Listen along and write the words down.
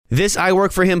This I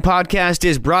Work For Him podcast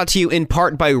is brought to you in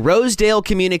part by Rosedale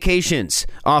Communications,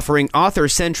 offering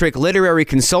author-centric literary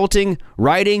consulting,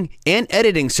 writing, and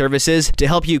editing services to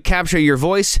help you capture your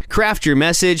voice, craft your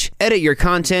message, edit your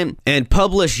content, and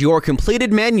publish your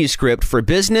completed manuscript for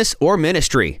business or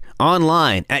ministry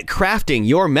online at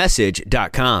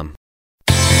craftingyourmessage.com.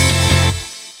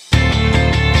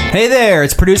 Hey there,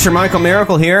 it's producer Michael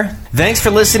Miracle here. Thanks for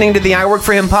listening to the I Work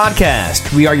For Him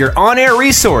podcast. We are your on-air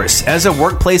resource as a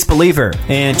workplace believer.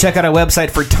 And check out our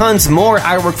website for tons more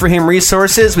I Work For Him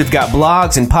resources. We've got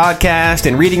blogs and podcasts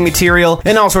and reading material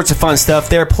and all sorts of fun stuff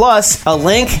there. Plus, a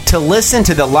link to listen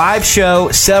to the live show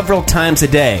several times a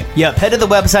day. Yep, head to the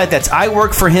website. That's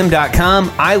iworkforhim.com,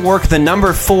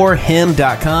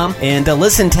 iwork4him.com. And the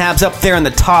listen tab's up there in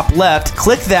the top left.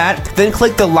 Click that, then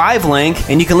click the live link,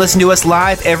 and you can listen to us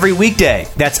live every weekday.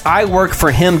 That's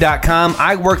iworkforhim.com,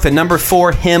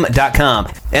 iwork4him.com.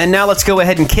 And now let's go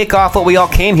ahead and kick off what we all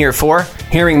came here for,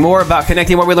 hearing more about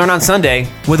connecting what we learn on Sunday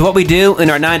with what we do in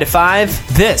our 9 to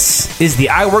 5. This is the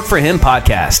I Work For Him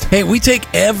podcast. Hey, we take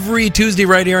every Tuesday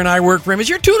right here in I Work For Him. As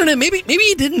you're tuning in, maybe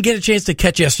you didn't get a chance to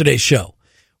catch yesterday's show.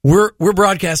 We're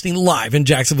broadcasting live in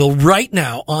Jacksonville right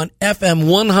now on FM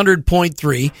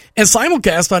 100.3 and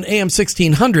simulcast on AM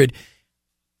 1600.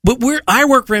 But I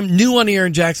Work For Him, new on the air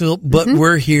in Jacksonville, but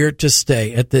we're here to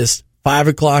stay at this 5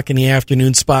 o'clock in the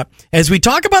afternoon spot as we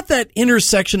talk about that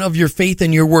intersection of your faith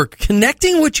and your work,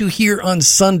 connecting what you hear on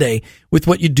Sunday with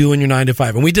what you do in your 9 to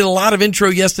 5. And we did a lot of intro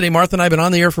yesterday. Martha and I have been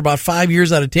on the air for about 5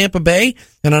 years out of Tampa Bay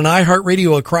and on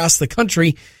iHeartRadio across the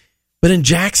country. But in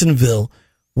Jacksonville,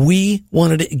 we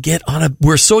wanted to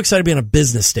we're so excited to be on a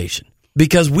business station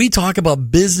because we talk about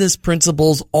business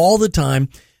principles all the time.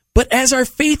 But as our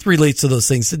faith relates to those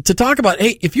things, to talk about,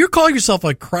 hey, if you call yourself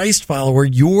a Christ follower,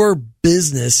 your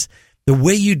business, the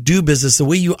way you do business, the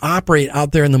way you operate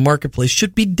out there in the marketplace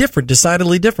should be different,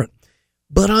 decidedly different.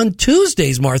 But on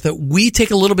Tuesdays, Martha, we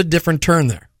take a little bit different turn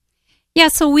there. Yeah,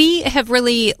 so we have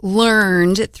really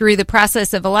learned through the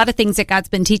process of a lot of things that God's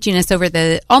been teaching us over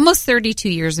the almost 32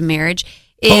 years of marriage.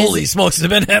 Holy smokes, has it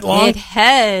been that long? It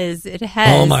has.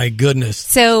 Oh, my goodness.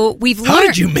 So we've learned. How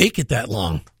did you make it that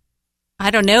long? I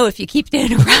don't know if you keep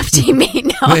interrupting me.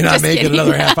 No, may not make it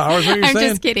another half hour, is what you're saying? I'm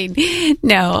just kidding.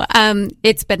 No,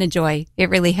 it's been a joy.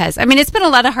 It really has. I mean, it's been a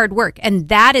lot of hard work, and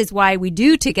that is why we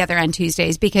do Together on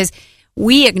Tuesdays, because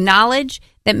we acknowledge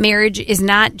that marriage is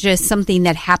not just something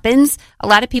that happens. A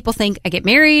lot of people think, I get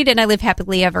married and I live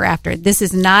happily ever after. This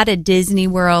is not a Disney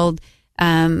World,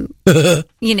 trip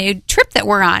that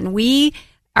we're on. We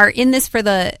are in this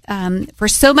for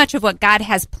so much of what God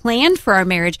has planned for our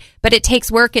marriage, but it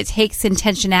takes work, it takes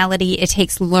intentionality, it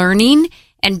takes learning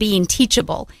and being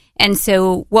teachable. And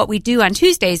so what we do on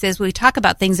Tuesdays is we talk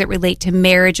about things that relate to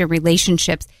marriage and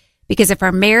relationships, because if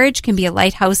our marriage can be a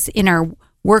lighthouse in our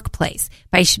workplace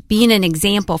by being an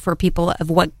example for people of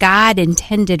what God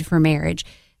intended for marriage,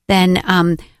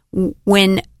 then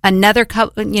when another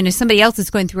couple, somebody else is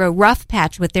going through a rough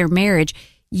patch with their marriage,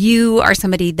 you are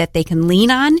somebody that they can lean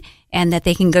on and that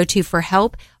they can go to for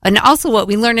help. And also what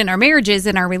we learn in our marriages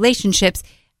and our relationships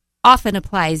often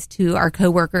applies to our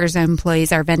coworkers, our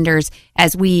employees, our vendors,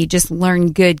 as we just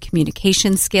learn good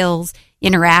communication skills,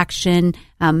 interaction,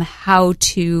 how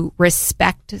to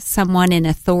respect someone in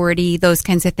authority, those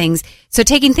kinds of things. So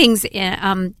taking things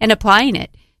and applying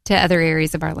it to other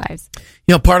areas of our lives.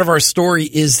 Part of our story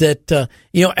is that,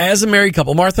 as a married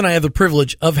couple, Martha and I have the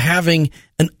privilege of having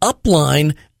an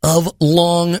upline of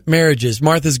long marriages.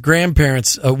 Martha's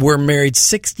grandparents were married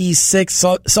 66,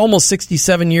 almost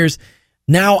 67 years.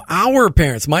 Now our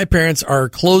parents, my parents, are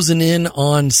closing in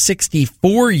on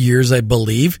 64 years, I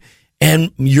believe,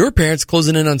 and your parents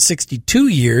closing in on 62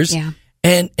 years. Yeah.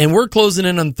 And we're closing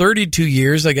in on 32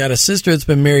 years. I got a sister that's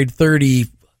been married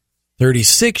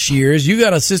 36 years. You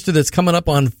got a sister that's coming up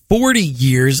on 40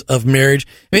 years of marriage.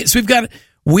 So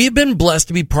we have been blessed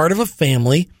to be part of a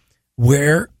family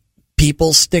where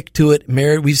people stick to it,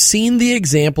 married. We've seen the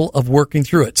example of working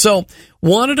through it. So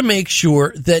wanted to make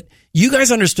sure that you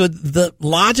guys understood the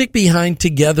logic behind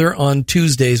Together on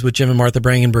Tuesdays with Jim and Martha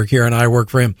Brangenberg here on I Work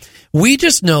For Him. We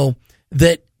just know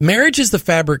that marriage is the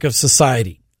fabric of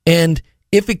society. And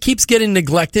if it keeps getting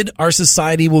neglected, our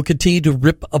society will continue to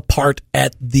rip apart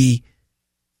at the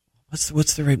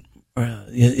what's the right?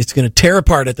 It's going to tear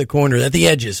apart at the corner, at the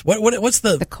edges. What's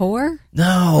the core?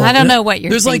 No, I don't know what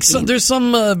you're thinking. There's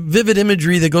some vivid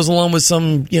imagery that goes along with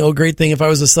some great thing. If I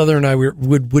was a Southerner, I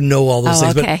would know all those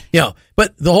things. Okay.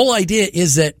 But the whole idea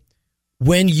is that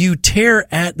when you tear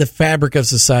at the fabric of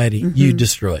society, you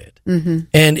destroy it. Mm-hmm.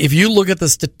 And if you look at the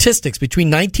statistics between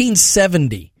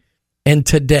 1970 and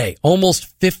today, almost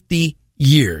 50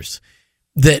 years.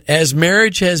 that as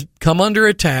marriage has come under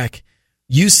attack,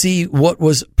 you see what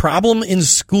was problem in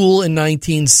school in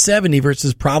 1970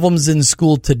 versus problems in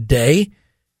school today.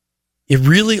 It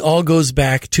really all goes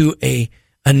back to a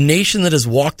nation that has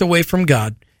walked away from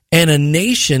God and a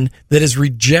nation that has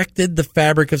rejected the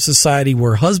fabric of society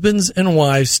where husbands and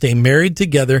wives stay married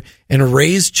together and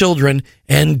raise children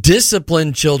and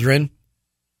discipline children,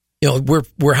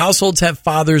 where households have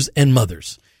fathers and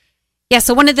mothers. Yeah,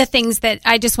 so one of the things that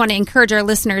I just want to encourage our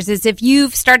listeners is if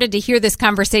you've started to hear this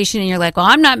conversation and you're like, well,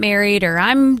 I'm not married or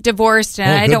I'm divorced and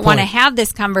I don't want to have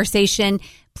this conversation,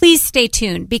 please stay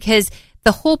tuned, because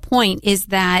the whole point is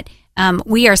that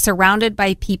we are surrounded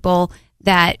by people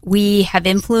that we have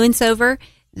influence over,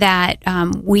 that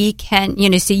we can,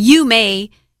 so you may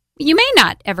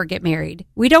not ever get married.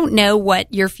 We don't know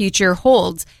what your future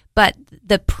holds, but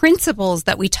the principles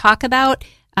that we talk about,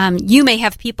 you may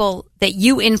have people that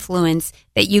you influence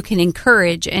that you can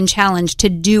encourage and challenge to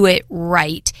do it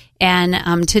right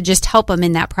and to just help them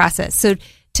in that process. So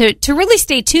to really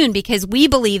stay tuned, because we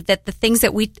believe that the things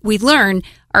that we learn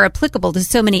are applicable to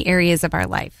so many areas of our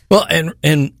life. Well,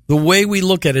 and the way we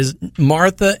look at it is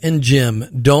Martha and Jim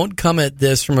don't come at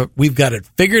this from we've got it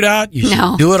figured out. You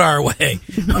should do it our way.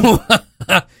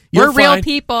 We're real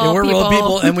people. Yeah, we're real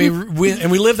people, and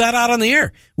we live that out on the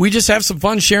air. We just have some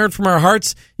fun sharing from our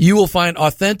hearts. You will find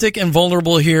authentic and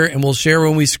vulnerable here, and we'll share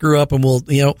when we screw up, and we'll,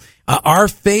 our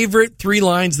favorite 3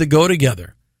 lines that go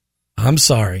together. I'm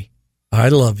sorry. I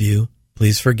love you.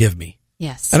 Please forgive me.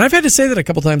 Yes. And I've had to say that a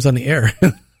couple times on the air.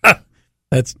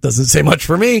 That doesn't say much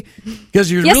for me,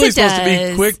 because you're really supposed to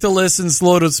be quick to listen,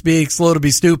 slow to speak, slow to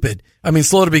be stupid. I mean,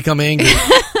 slow to become angry.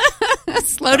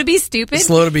 Slow to be stupid?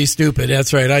 Slow to be stupid.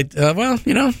 That's right.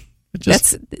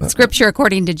 That's scripture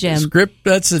according to Jim.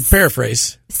 That's a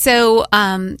paraphrase. So,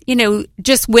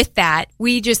 just with that,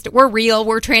 we're real,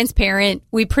 we're transparent.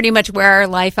 We pretty much wear our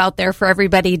life out there for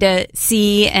everybody to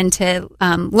see and to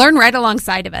learn right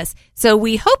alongside of us. So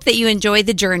we hope that you enjoy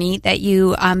the journey, that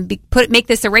you make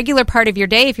this a regular part of your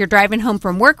day. If you're driving home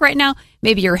from work right now,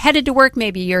 maybe you're headed to work,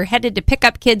 maybe you're headed to pick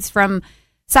up kids from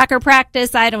soccer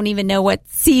practice. I don't even know what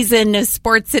season of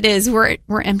sports it is. We're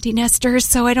empty nesters,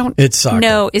 so I don't It's soccer.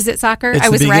 know. Is it soccer? It's I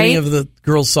was the beginning right. of the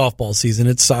girls' softball season.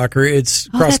 It's soccer. It's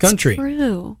cross country.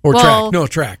 True. Or track. No,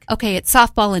 track. Okay, it's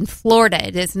softball in Florida.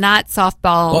 It is not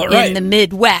softball in the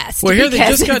Midwest. Well, here they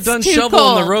just got done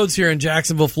shoveling the roads here in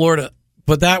Jacksonville, Florida.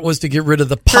 But that was to get rid of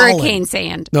the pollen. Hurricane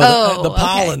sand. No, the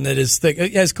pollen that is thick.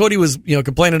 As Cody was,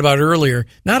 complaining about earlier,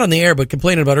 not on the air, but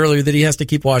complaining about earlier, that he has to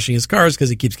keep washing his cars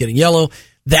because it keeps getting yellow.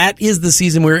 That is the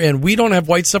season we're in. We don't have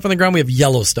white stuff on the ground. We have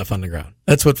yellow stuff on the ground.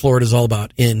 That's what Florida's all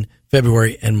about in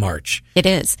February and March. It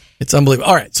is. It's unbelievable.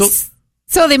 All right.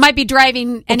 So they might be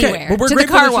driving anywhere to the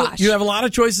car wash. You have a lot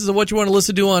of choices of what you want to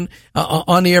listen to on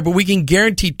the air, but we can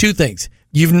guarantee 2 things.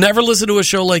 You've never listened to a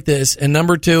show like this, and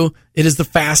number 2, it is the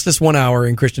fastest 1 hour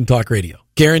in Christian talk radio.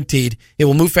 Guaranteed. It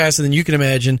will move faster than you can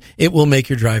imagine. It will make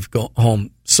your drive go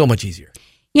home so much easier.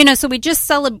 So we just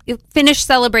finished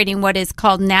celebrating what is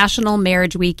called National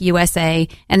Marriage Week USA,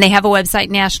 and they have a website,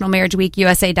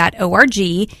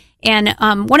 nationalmarriageweekusa.org.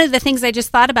 And one of the things I just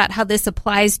thought about how this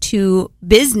applies to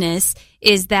business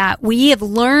is that we have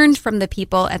learned from the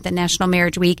people at the National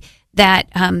Marriage Week that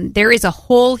there is a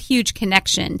whole huge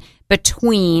connection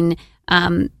between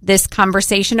this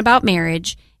conversation about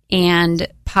marriage and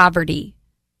poverty.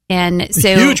 And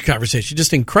so huge conversation,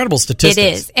 just incredible statistics.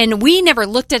 It is. And we never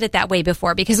looked at it that way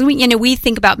before, because we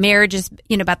think about marriage as,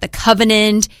 about the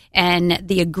covenant and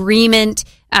the agreement,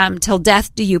 till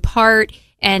death do you part,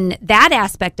 and that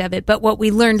aspect of it. But what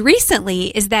we learned recently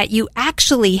is that you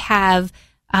actually have,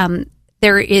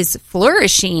 there is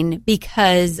flourishing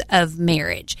because of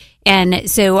marriage. And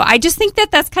so I just think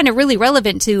that that's kind of really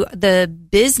relevant to the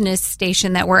business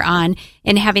station that we're on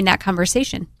and having that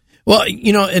conversation. Well,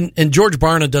 and George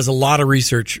Barna does a lot of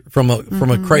research from a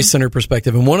Christ-centered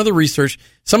perspective. And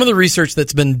some of the research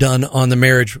that's been done on the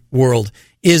marriage world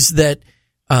is that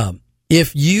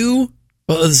the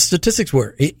statistics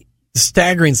were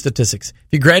staggering statistics.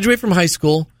 If you graduate from high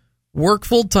school, work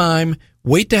full-time,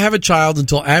 wait to have a child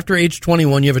until after age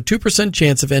 21, you have a 2%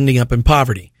 chance of ending up in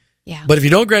poverty. Yeah. But if you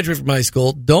don't graduate from high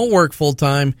school, don't work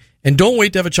full-time, and don't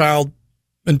wait to have a child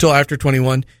until after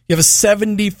 21, you have a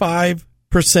 75%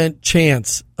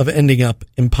 chance of ending up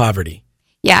in poverty.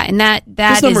 Yeah, and that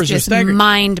is just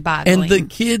mind-boggling. And the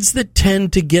kids that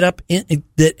tend to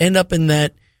that end up in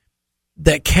that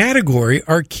category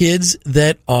are kids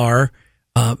that are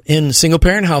in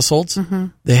single-parent households. Mm-hmm.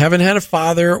 They haven't had a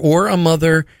father or a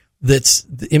mother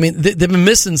they've been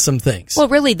missing some things. Well,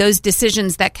 really, those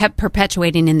decisions that kept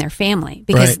perpetuating in their family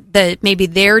because maybe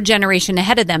their generation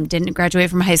ahead of them didn't graduate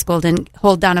from high school, didn't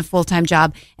hold down a full-time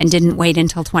job, and didn't wait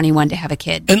until 21 to have a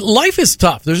kid. And life is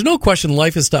tough. There's no question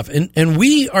life is tough. And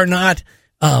we are not,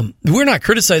 we're not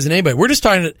criticizing anybody. We're just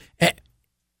trying to,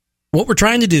 what we're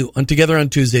trying to do on Together on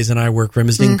Tuesdays and I Work For Him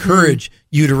is to encourage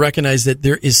you to recognize that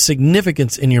there is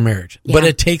significance in your marriage, but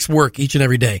it takes work each and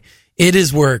every day. It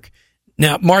is work.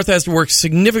 Now, Martha has to work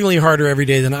significantly harder every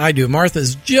day than I do. Martha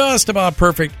is just about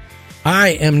perfect. I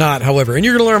am not, however. And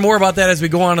you're going to learn more about that as we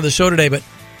go on to the show today. But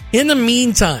in the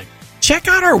meantime, check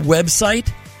out our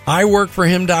website,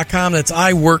 iworkforhim.com. That's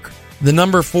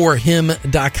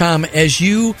iwork4him.com. As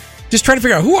you just try to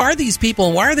figure out who are these people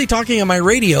and why are they talking on my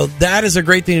radio, that is a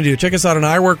great thing to do. Check us out on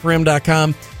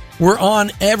iworkforhim.com. We're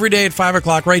on every day at 5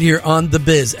 o'clock right here on The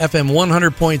Biz, FM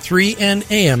 100.3 and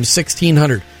AM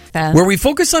 1600, where we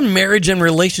focus on marriage and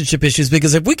relationship issues,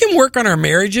 because if we can work on our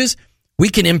marriages, we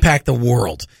can impact the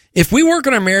world. If we work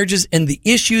on our marriages and the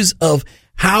issues of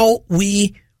how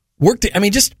we work,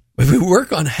 if we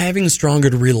work on having stronger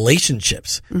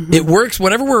relationships, it works.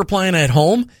 Whatever we're applying at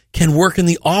home can work in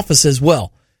the office as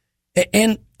well.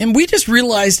 And we just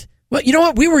realized, well, you know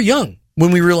what? We were young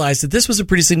when we realized that this was a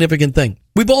pretty significant thing.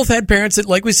 We both had parents that,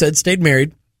 like we said, stayed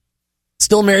married,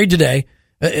 still married today.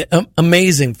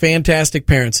 Amazing, fantastic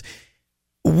parents.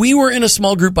 We were in a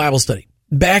small group Bible study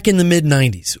back in the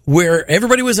mid-90s where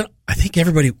everybody was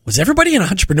everybody an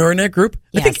entrepreneur in that group?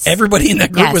 Yes. I think everybody in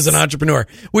that group was an entrepreneur,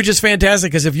 which is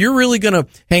fantastic, because if you're really going to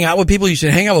hang out with people, you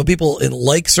should hang out with people in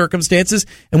like circumstances.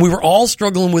 And we were all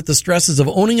struggling with the stresses of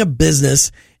owning a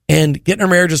business and getting our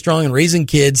marriages strong and raising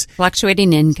kids.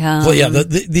 Fluctuating income. Well,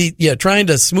 trying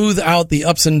to smooth out the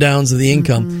ups and downs of the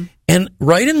income. And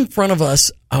right in front of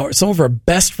us, some of our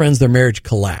best friends, their marriage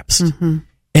collapsed.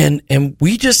 And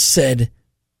we just said,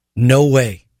 no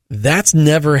way. That's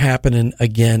never happening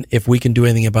again if we can do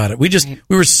anything about it. We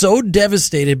were so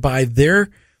devastated by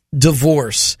their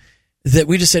divorce that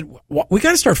we just said, we got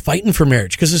to start fighting for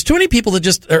marriage, because there's too many people that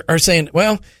just are saying,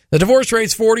 well, the divorce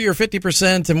rate's 40 or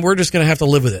 50% and we're just going to have to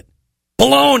live with it.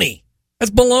 Baloney. That's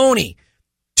baloney.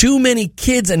 Too many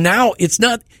kids, and now it's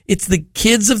the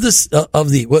kids of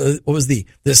the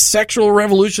sexual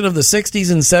revolution of the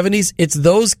 60s and 70s. It's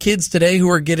those kids today who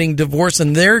are getting divorced,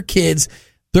 and their kids,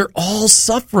 they're all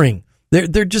suffering.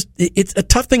 It's a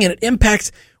tough thing, and it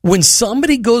impacts when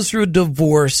somebody goes through a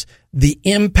divorce. The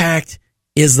impact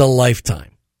is the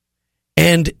lifetime,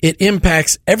 and it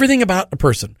impacts everything about a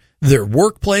person. Their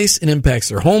workplace, it impacts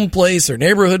their home place, their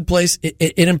neighborhood place.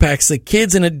 It impacts the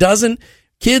kids, and it doesn't.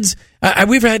 Kids,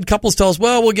 we've had couples tell us,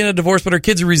 well, we'll get a divorce, but our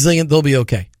kids are resilient. They'll be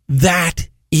okay. That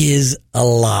is a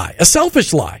lie, a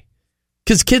selfish lie,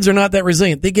 because kids are not that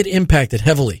resilient. They get impacted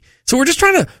heavily. So we're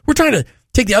trying to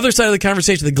take the other side of the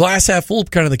conversation, the glass half full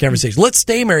kind of the conversation. Let's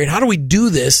stay married. How do we do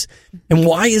this? And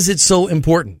why is it so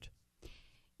important?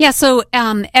 Yeah, so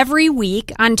every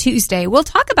week on Tuesday, we'll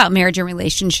talk about marriage and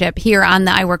relationship here on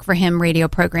the I Work For Him radio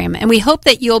program. And we hope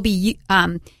that you'll be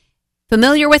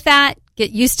familiar with that, get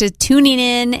used to tuning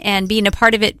in and being a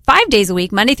part of it 5 days a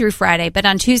week, Monday through Friday. But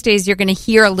on Tuesdays, you're going to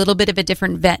hear a little bit of a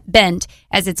different bent,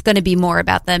 as it's going to be more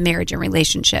about the marriage and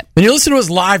relationship. And you listen to us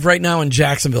live right now in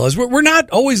Jacksonville. As we're not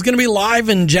always going to be live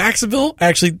in Jacksonville.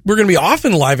 Actually, we're going to be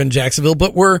often live in Jacksonville,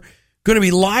 but we're going to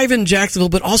be live in Jacksonville,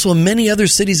 but also in many other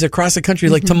cities across the country.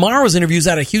 Like tomorrow's interviews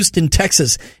out of Houston,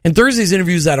 Texas, and Thursday's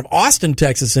interviews out of Austin,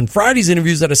 Texas, and Friday's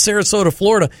interviews out of Sarasota,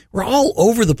 Florida. We're all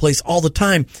over the place all the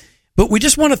time. But we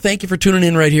just want to thank you for tuning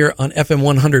in right here on FM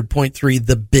 100.3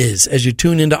 The Biz. As you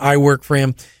tune into I Work For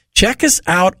Him, check us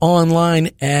out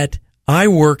online at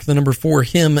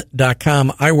iwork4him.com,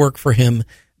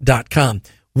 iworkforhim.com.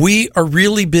 We are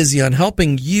really busy on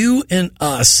helping you and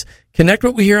us connect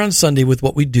what we hear on Sunday with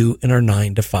what we do in our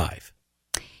 9 to 5.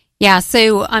 Yeah,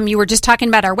 so you were just talking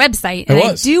about our website, and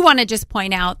I do want to just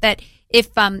point out that if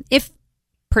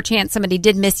perchance somebody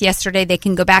did miss yesterday, they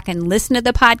can go back and listen to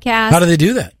the podcast. How do they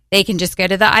do that? They can just go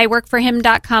to the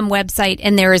iworkforhim.com website,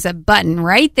 and there is a button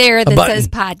right there that says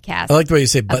podcast. I like the way you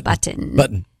say button. A button.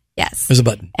 Button. Yes. There's a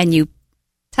button. And you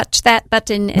touch that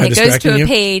button, and it goes to a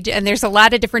page, and there's a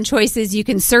lot of different choices. You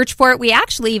can search for it. We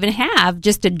actually even have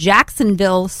just a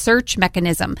Jacksonville search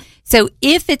mechanism. So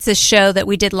if it's a show that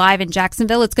we did live in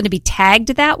Jacksonville, it's going to be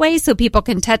tagged that way so people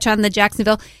can touch on the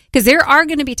Jacksonville, because there are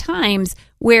going to be times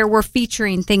where we're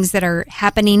featuring things that are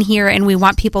happening here, and we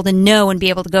want people to know and be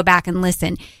able to go back and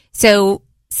listen. So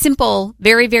simple,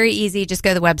 very, very easy. Just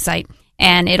go to the website,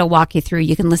 and it'll walk you through.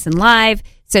 You can listen live,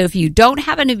 So if you don't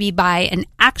happen to be by an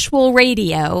actual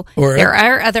radio, Or there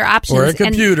are other options. or a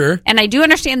computer. And I do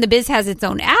understand the Biz has its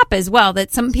own app as well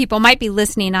that some people might be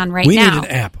listening on right We now. need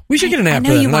an app. We should get an app I for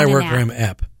know that. you An want an iWork app. for Him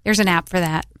app. There's an app for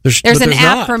that. There's an there's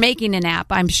app not. for making an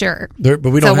app, I'm sure. But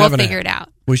we don't so have we'll an figure app. it out.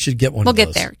 We should get one We'll of get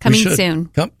those. there. We Coming should. soon.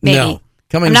 Maybe. No,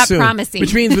 coming I'm not soon. promising.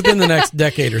 Which means within the next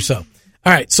decade or so.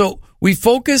 All right, so we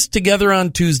focus together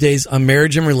on Tuesdays on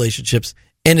marriage and relationships,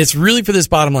 and it's really for this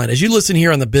bottom line. As you listen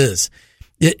here on the Biz,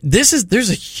 there's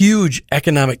a huge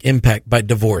economic impact by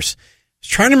divorce. I was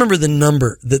trying to remember the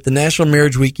number that the National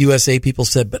Marriage Week USA people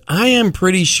said, but I am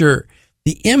pretty sure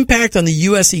the impact on the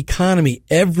U.S. economy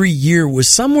every year was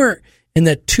somewhere in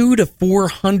that $200 to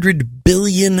 $400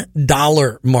 billion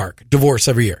mark. Divorce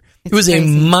every year. It was crazy.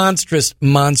 a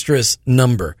monstrous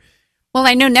number. Well,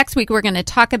 I know next week we're going to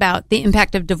talk about the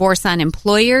impact of divorce on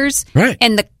employers. Right.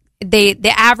 And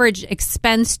the average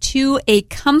expense to a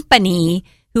company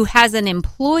who has an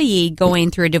employee going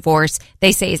through a divorce,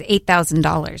 they say is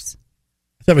 $8,000.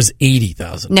 That was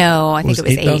 $80,000. No, I think it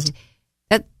was $8,000?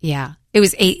 $8,000. Yeah, it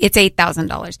was $8. It's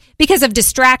 $8,000 because of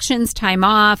distractions, time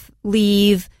off,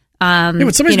 leave.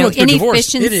 But somebody's going through a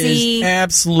divorce. It inefficiency, is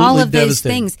absolutely all of those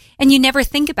devastating. things, and you never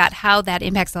think about how that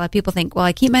impacts. A lot of people think, "Well,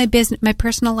 I keep my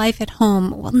personal life at home."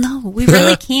 Well, no, we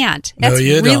really can't. No, That's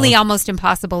you really don't. almost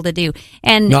impossible to do.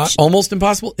 And Not almost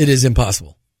impossible. It is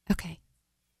impossible. okay,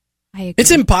 I agree.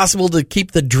 It's impossible to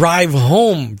keep the drive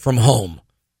home from home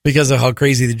because of how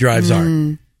crazy the drives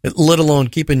are. Let alone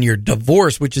keeping your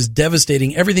divorce, which is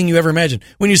devastating, everything you ever imagined.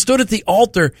 When you stood at the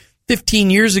altar 15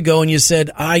 years ago and you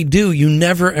said, I do, you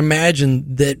never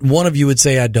imagined that one of you would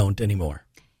say, I don't anymore.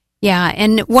 Yeah,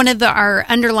 and one of our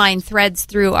underlying threads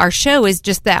through our show is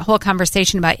just that whole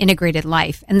conversation about integrated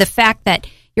life and the fact that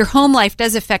your home life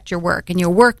does affect your work and your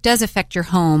work does affect your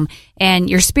home and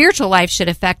your spiritual life should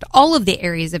affect all of the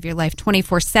areas of your life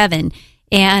 24/7.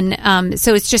 And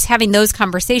so it's just having those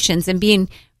conversations and being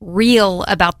real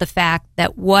about the fact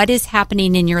that what is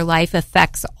happening in your life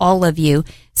affects all of you.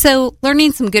 So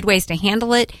learning some good ways to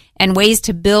handle it and ways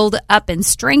to build up and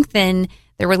strengthen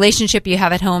the relationship you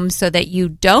have at home so that you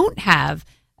don't have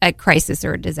a crisis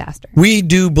or a disaster. We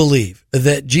do believe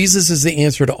that Jesus is the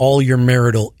answer to all your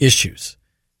marital issues.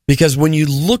 Because when you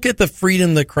look at the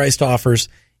freedom that Christ offers,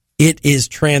 it is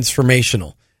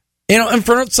transformational. You know, and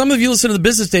for some of you listen to the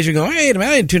business station and go, hey, I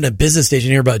didn't tune in a business station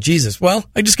to hear about Jesus. Well,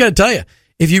 I just got to tell you,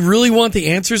 if you really want the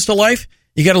answers to life,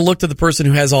 you got to look to the person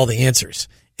who has all the answers.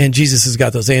 And Jesus has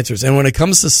got those answers. And when it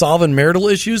comes to solving marital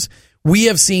issues, we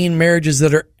have seen marriages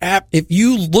that are if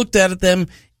you looked at them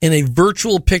in a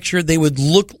virtual picture, they would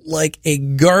look like a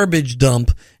garbage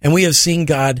dump. And we have seen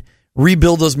God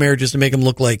rebuild those marriages to make them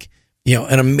look like, you know,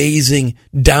 an amazing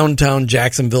downtown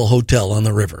Jacksonville hotel on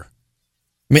the river.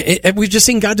 I mean, we've just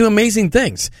seen God do amazing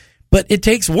things, but it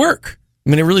takes work. I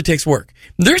mean, it really takes work.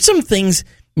 There's some things,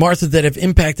 Martha, that have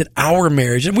impacted our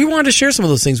marriage, and we wanted to share some of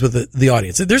those things with the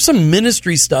audience. There's some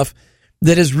ministry stuff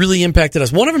that has really impacted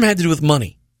us. One of them had to do with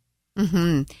money.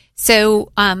 Mm-hmm.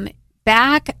 So,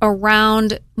 back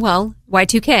around,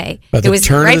 Y2K. About the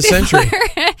turn of the century.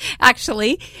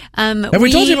 Actually. Have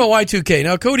we told you about Y2K?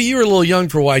 Now, Cody, you were a little young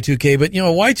for Y2K, but, you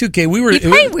know, Y2K, we were... He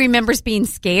probably remembers being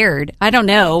scared. I don't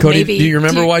know. Cody, maybe. Do you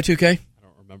remember Y2K? I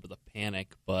don't remember the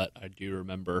panic, but I do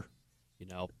remember,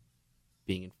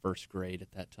 being in first grade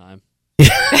at that time.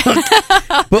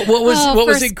 But what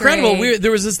was incredible, grade.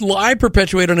 there was this lie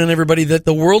perpetuated on everybody that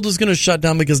the world was going to shut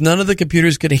down because none of the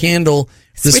computers could handle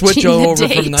the switch over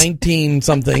from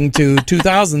 19-something to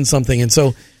 2000-something. And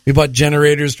so we bought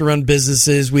generators to run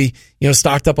businesses. We,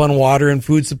 stocked up on water and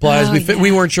food supplies.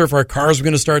 We weren't sure if our cars were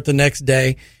going to start the next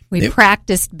day. We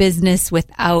practiced business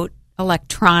without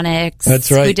electronics.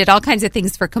 That's right. We did all kinds of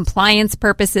things for compliance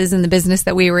purposes in the business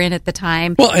that we were in at the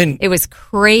time. Well, and it was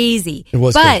crazy. It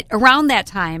was but around that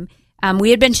time, we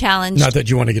had been challenged. Not that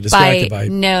you want to get distracted by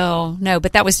No,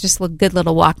 but that was just a good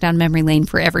little walk down memory lane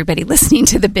for everybody listening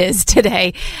to the Biz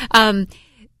today.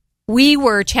 We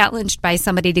were challenged by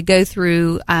somebody to go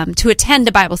through to attend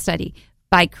a Bible study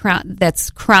by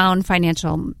Crown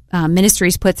Financial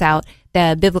Ministries puts out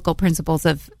the biblical principles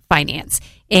of finance.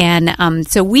 And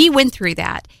so we went through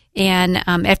that. And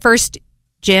at first,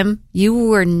 Jim, you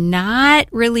were not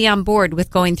really on board with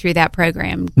going through that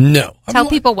program. No. Tell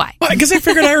people why. Well, because I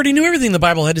figured I already knew everything the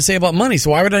Bible had to say about money.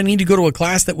 So why would I need to go to a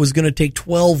class that was going to take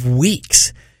 12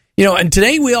 weeks? And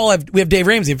today we have Dave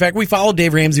Ramsey. In fact, we follow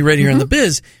Dave Ramsey right here on the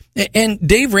Biz. And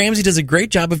Dave Ramsey does a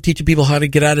great job of teaching people how to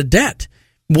get out of debt.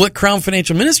 What Crown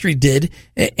Financial Ministry did,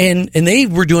 and they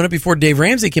were doing it before Dave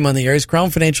Ramsey came on the air, is Crown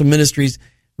Financial Ministries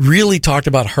really talked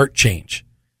about heart change.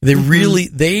 They really,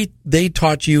 they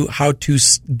taught you how to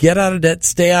get out of debt,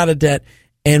 stay out of debt,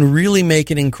 and really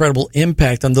make an incredible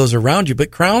impact on those around you.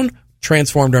 But Crown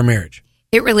transformed our marriage.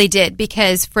 It really did,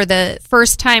 because for the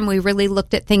first time, we really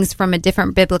looked at things from a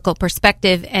different biblical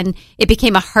perspective, and it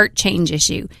became a heart change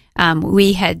issue.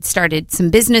 We had started some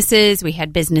businesses. We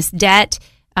had business debt.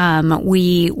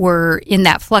 We were in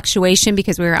that fluctuation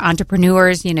because we were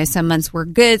entrepreneurs. You know, some months were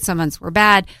good, some months were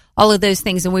bad, all of those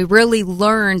things. And we really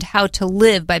learned how to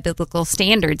live by biblical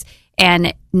standards,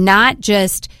 and not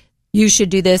just you should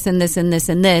do this and this and this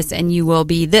and this, and you will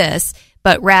be this,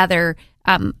 but rather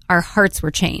our hearts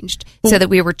were changed so that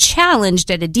we were challenged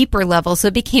at a deeper level. So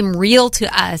it became real to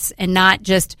us and not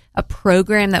just a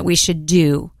program that we should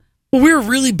do. Well, we were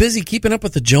really busy keeping up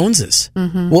with the Joneses.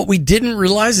 Mm-hmm. What we didn't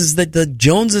realize is that the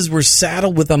Joneses were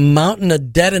saddled with a mountain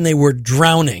of debt and they were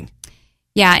drowning.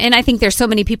 Yeah, and I think there's so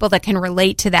many people that can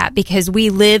relate to that, because we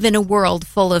live in a world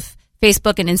full of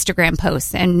Facebook and Instagram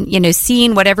posts and, you know,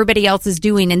 seeing what everybody else is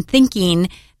doing and thinking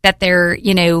that they're,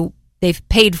 you know, they've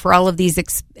paid for all of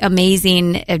these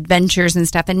amazing adventures and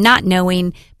stuff, and not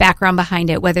knowing background behind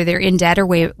it, whether they're in debt or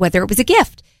whether it was a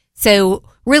gift. So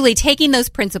really taking those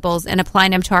principles and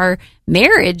applying them to our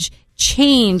marriage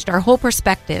changed our whole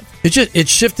perspective. It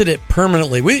shifted it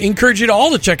permanently. We encourage you to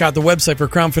all to check out the website for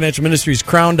Crown Financial Ministries,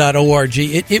 crown.org.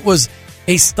 It was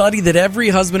a study that every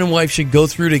husband and wife should go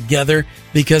through together,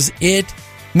 because it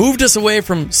moved us away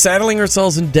from saddling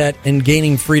ourselves in debt and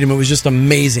gaining freedom. It was just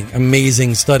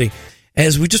amazing study.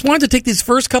 As we just wanted to take these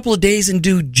first couple of days and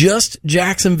do just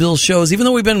Jacksonville shows. Even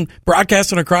though we've been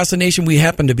broadcasting across the nation, we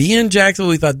happened to be in Jacksonville.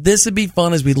 We thought this would be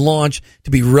fun as we launch,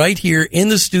 to be right here in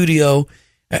the studio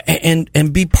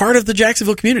and be part of the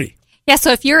Jacksonville community. Yeah,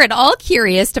 so if you're at all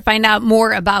curious to find out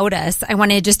more about us, I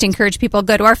want to just encourage people to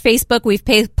go to our Facebook. We've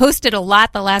posted a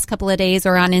lot the last couple of days,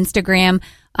 or on Instagram,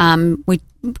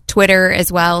 Twitter as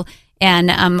well.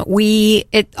 And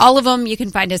all of them, you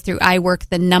can find us through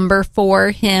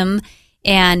iWork4Him,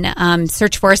 and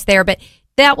search for us there. But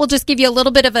that will just give you a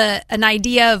little bit of an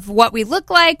idea of what we look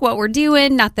like, what we're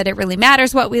doing. Not that it really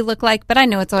matters what we look like, but I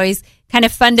know it's always kind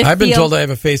of fun to I've been told I have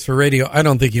a face for radio. I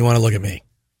don't think you want to look at me.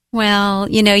 Well,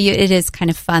 you know, it is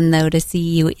kind of fun, though, to see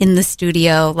you in the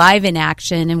studio, live in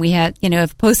action. And we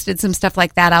have posted some stuff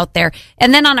like that out there.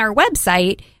 And then on our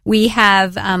website, we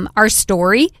have our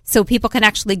story, so people can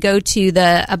actually go to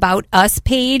the About Us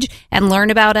page and learn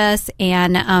about us,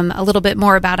 and a little bit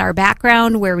more about our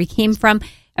background, where we came from.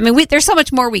 I mean, there's so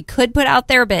much more we could put out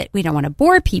there, but we don't want to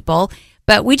bore people.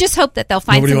 But we just hope that they'll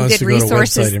find some good resources. Nobody wants to go to a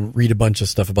website and read a bunch of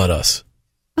stuff about us.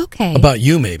 Okay. About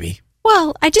you, maybe.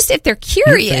 Well, if they're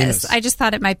curious, I just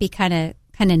thought it might be kind of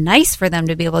nice for them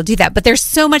to be able to do that. But there's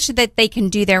so much that they can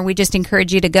do there, and we just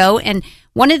encourage you to go. And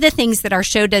one of the things that our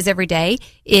show does every day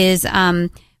is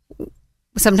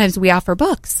sometimes we offer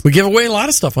books. We give away a lot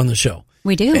of stuff on the show.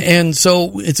 We do. And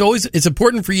so it's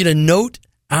important for you to note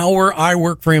our I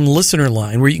Work For Him listener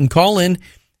line, where you can call in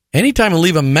anytime and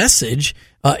leave a message.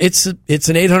 It's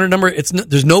an 800 number.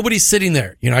 There's nobody sitting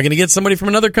there. You're not going to get somebody from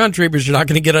another country, but you're not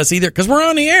going to get us either, because we're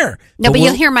on the air. No, but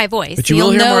you'll hear my voice. But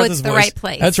you'll hear know Martha's it's the voice. right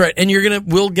place. That's right. And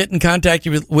we'll get in contact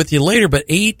with you later. But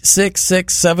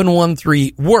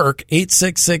 866-713-WORK,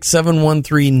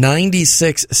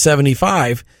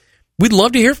 866-713-9675. We'd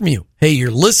love to hear from you. Hey,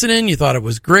 you're listening. You thought it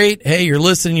was great. Hey, you're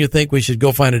listening. You think we should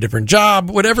go find a different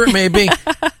job, whatever it may be.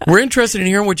 We're interested in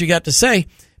hearing what you got to say.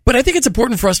 But I think it's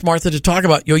important for us, Martha, to talk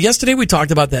about, yesterday we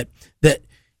talked about that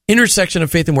intersection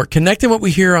of faith and work, connecting what we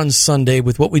hear on Sunday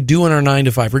with what we do in our 9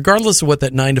 to 5, regardless of what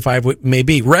that 9 to 5 may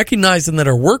be, recognizing that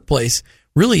our workplace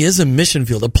really is a mission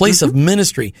field, a place of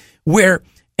ministry,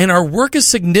 and our work is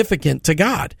significant to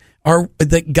God.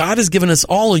 That God has given us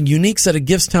all a unique set of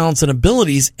gifts, talents, and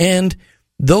abilities, and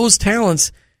those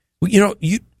talents, in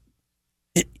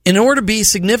order to be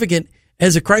significant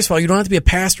as a Christ follower, you don't have to be a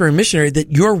pastor or a missionary,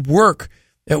 that your work,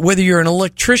 whether you're an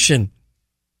electrician,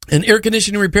 an air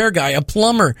conditioning repair guy, a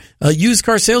plumber, a used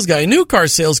car sales guy, a new car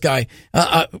sales guy,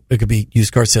 it could be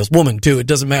used car saleswoman too, it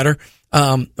doesn't matter,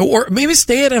 or maybe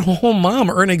stay-at-home mom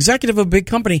or an executive of a big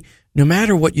company. No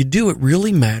matter what you do, it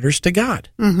really matters to God.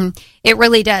 Mm-hmm. It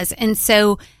really does. And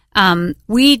so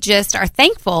we just are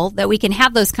thankful that we can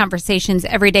have those conversations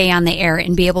every day on the air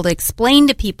and be able to explain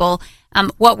to people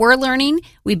what we're learning.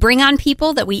 We bring on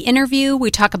people that we interview.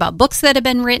 We talk about books that have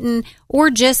been written, or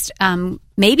just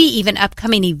maybe even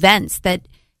upcoming events that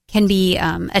can be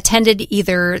attended.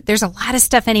 Either there's a lot of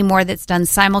stuff anymore that's done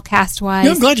simulcast-wise.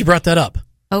 I'm glad you brought that up.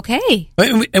 Okay.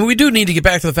 And we do need to get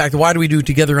back to the fact of why do we do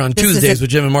Together on Tuesdays with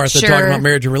Jim and Martha, talking about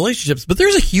marriage and relationships. But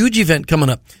there's a huge event coming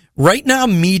up. Right Now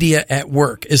Media at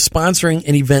Work is sponsoring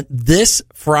an event this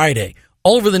Friday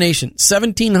all over the nation,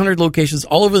 1,700 locations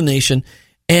all over the nation.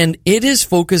 And it is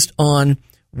focused on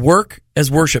Work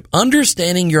as Worship,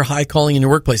 Understanding Your High Calling in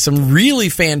Your Workplace. Some really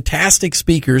fantastic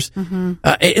speakers.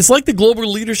 It's like the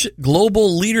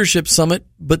Global Leadership Summit,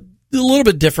 but a little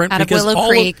bit different. Out of because Willow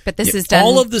Creek, but this is done.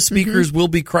 All of the speakers will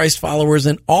be Christ followers,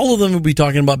 and all of them will be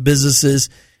talking about businesses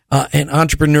and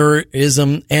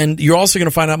entrepreneurism. And you're also going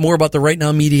to find out more about the Right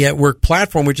Now Media at Work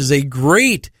platform, which is a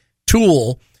great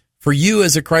tool for you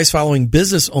as a Christ-following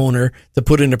business owner to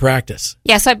put into practice.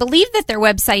 Yes, I believe that their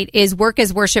website is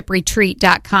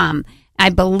workasworshipretreat.com. I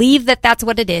believe that that's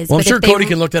what it is. Well, I'm sure Cody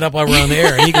can look that up while we're on the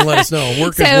air, and he can let us know.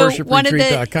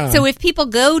 Workasworshipretreat.com. So if people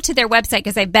go to their website,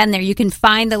 because I've been there, you can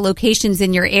find the locations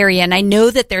in your area. And I know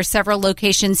that there's several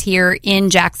locations here in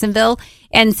Jacksonville.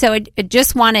 And so I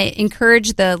just want to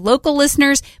encourage the local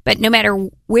listeners, but no matter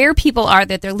where people are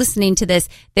that they're listening to this,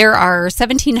 there are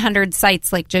 1,700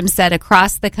 sites, like Jim said,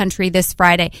 across the country this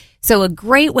Friday. So a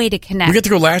great way to connect. We got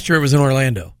to go last year. It was in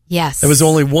Orlando. Yes. It was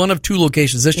only one of two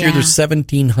locations. This year there's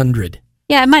 1,700.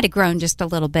 Yeah, it might have grown just a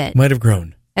little bit. Might have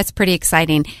grown. That's pretty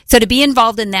exciting. So to be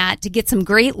involved in that, to get some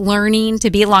great learning,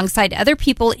 to be alongside other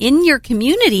people in your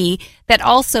community that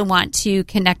also want to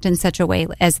connect in such a way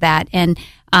as that. And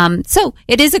so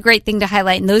it is a great thing to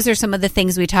highlight. And those are some of the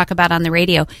things we talk about on the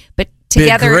radio. But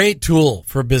together, be a great tool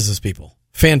for business people.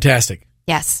 Fantastic.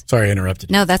 Yes. Sorry I interrupted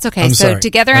you. No, that's okay. I'm so sorry.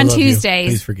 Together I on love Tuesdays.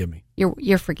 You. Please forgive me.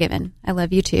 You're forgiven. I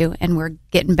love you too. And we're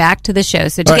getting back to the show.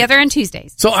 So together on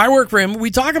Tuesdays. So I Work for Him. We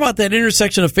talk about that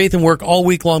intersection of faith and work all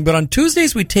week long, but on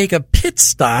Tuesdays we take a pit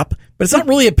stop, but it's not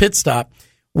really a pit stop.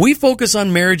 We focus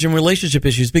on marriage and relationship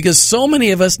issues because so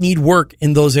many of us need work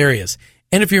in those areas.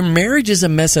 And if your marriage is a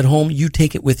mess at home, you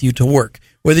take it with you to work.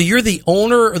 Whether you're the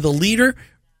owner or the leader,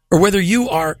 or whether you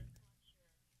are...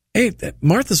 Hey,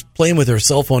 Martha's playing with her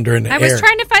cell phone during the I was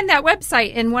trying to find that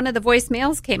website, and one of the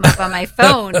voicemails came up on my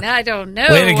phone. I don't know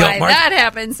why that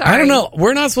happened. Sorry. I don't know.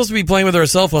 We're not supposed to be playing with our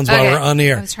cell phones while we're on the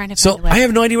air. I was trying to find I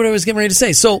have no idea what I was getting ready to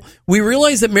say. So we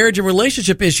realize that marriage and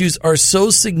relationship issues are so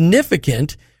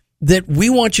significant that we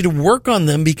want you to work on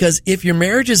them, because if your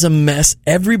marriage is a mess,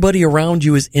 everybody around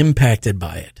you is impacted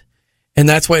by it. And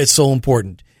that's why it's so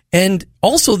important. And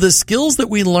also the skills that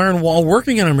we learn while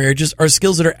working on our marriages are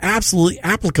skills that are absolutely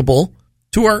applicable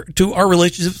to our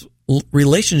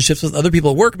relationships with other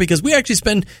people at work, because we actually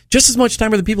spend just as much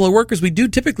time with the people at work as we do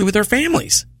typically with our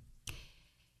families.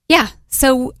 Yeah.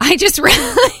 So I just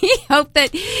really hope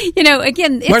that,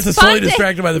 again, it's Martha's totally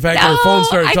distracted by the fact that her phone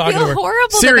started talking to her. I feel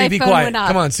horrible Siri, that my be phone quiet. went off.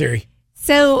 Come on, Siri.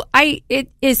 So it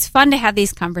is fun to have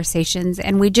these conversations,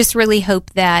 and we just really hope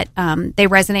that they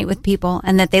resonate with people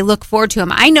and that they look forward to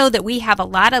them. I know that we have a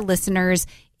lot of listeners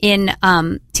in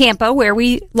Tampa, where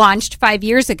we launched 5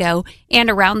 years ago,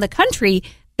 and around the country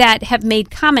that have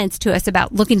made comments to us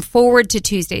about looking forward to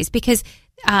Tuesdays, because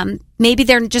maybe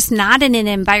they're just not in an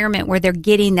environment where they're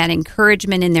getting that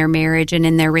encouragement in their marriage and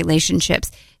in their relationships.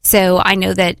 So I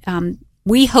know that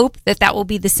we hope that that will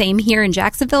be the same here in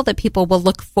Jacksonville, that people will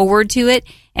look forward to it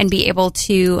and be able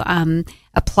to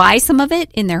apply some of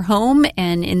it in their home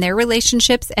and in their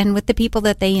relationships and with the people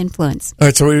that they influence. All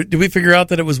right, so did we figure out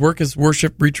that it was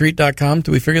workasworshipretreat.com?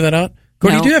 Did we figure that out?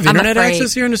 Cody, No, do you have I'm internet afraid.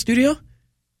 access here in the studio?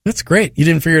 That's great. You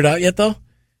didn't figure it out yet, though?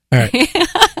 All right.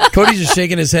 Cody's just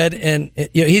shaking his head, and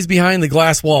he's behind the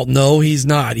glass wall. No, he's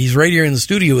not. He's right here in the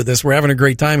studio with us. We're having a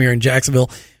great time here in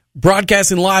Jacksonville.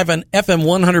 Broadcasting live on FM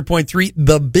 100.3,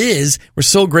 The Biz. We're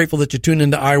so grateful that you tuned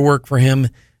into I Work for Him.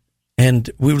 And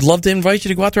we would love to invite you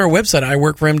to go out to our website,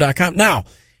 iworkforhim.com. Now,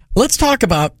 let's talk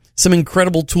about some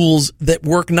incredible tools that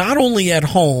work not only at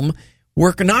home,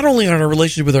 work not only on our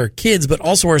relationship with our kids, but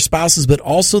also our spouses, but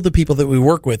also the people that we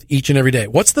work with each and every day.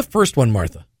 What's the first one,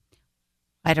 Martha?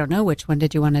 I don't know. Which one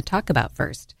did you want to talk about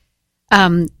first?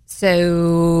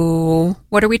 So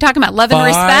what are we talking about? Love and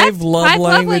respect? Five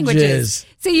love languages.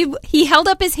 So he held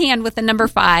up his hand with the number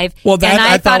 5. Well, that and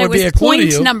I thought it would be was a clue to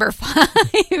point you. number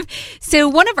 5. So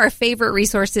one of our favorite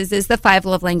resources is the 5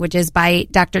 Love Languages by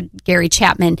Dr. Gary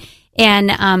Chapman. And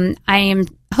I am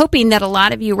hoping that a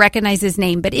lot of you recognize his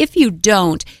name. But if you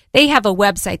don't, they have a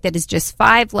website that is just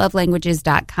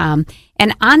 5lovelanguages.com.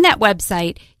 And on that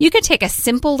website, you can take a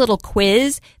simple little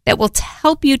quiz that will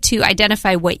help you to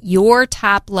identify what your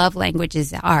top love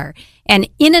languages are. And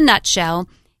in a nutshell,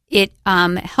 it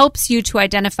helps you to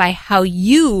identify how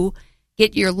you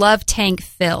get your love tank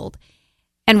filled.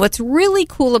 And what's really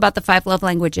cool about the 5 love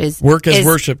languages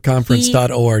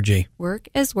workasworshipconference.org. Work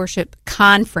as Worship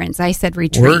Conference. I said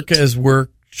retreat.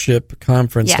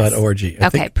 Workasworshipconference.org. Yes.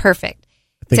 Okay, perfect.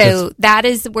 So that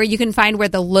is where you can find where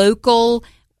the local...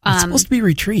 it's supposed to be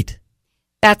retreat.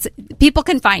 People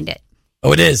can find it.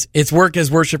 Oh, it is. It's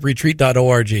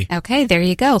workasworshipretreat.org. Okay, there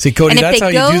you go. See, Cody, and that's if how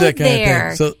they you go do that kind there,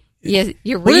 of thing. So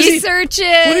You research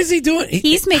it. What is he doing?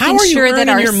 He's making How are you sure that earning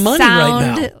our your money right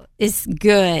sound now? is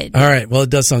good. All right. Well, it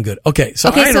does sound good. Okay. So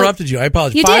I interrupted you. I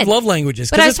apologize. You 5 did. love languages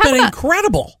But because it's been about-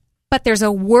 incredible. But there's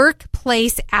a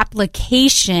workplace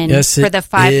application for the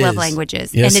 5 love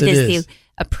languages. Yes, and it is the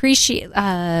appreciate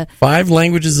 5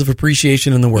 languages of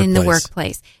appreciation in the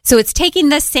workplace. So it's taking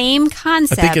the same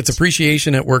concept. I think it's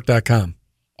appreciationatwork.com.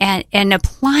 And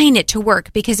applying it to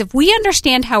work, because if we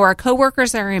understand how our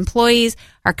coworkers, our employees,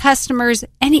 our customers,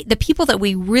 the people that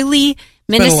we really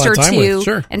minister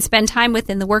to and spend time with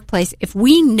in the workplace, if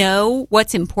we know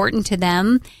what's important to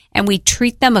them and we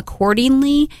treat them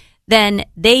accordingly, then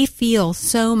they feel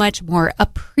so much more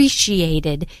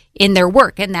appreciated in their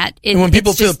work. And when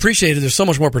people feel appreciated, they're so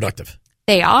much more productive.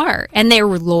 They are, and they're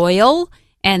loyal,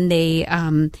 and they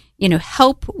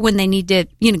help when they need to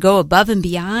go above and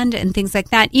beyond and things like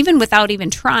that, even without even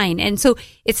trying. And so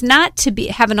it's not to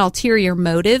have an ulterior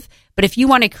motive, but if you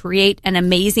want to create an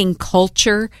amazing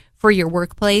culture for your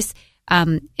workplace,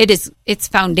 it's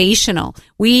foundational.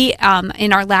 We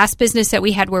in our last business that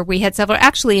we had, where we had several,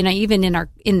 actually, and even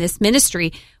in this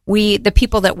ministry, the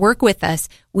people that work with us,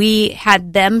 we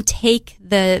had them take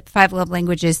the 5 love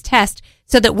languages test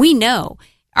so that we know,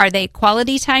 are they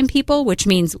quality time people, which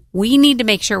means we need to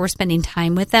make sure we're spending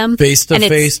time with them, face to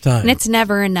face time, and it's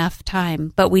never enough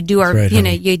time. But we do our, right,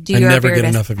 you do I our never very get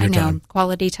best. enough of your time.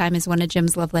 Quality time is one of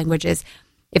Jim's love languages.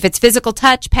 If it's physical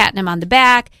touch, patting them on the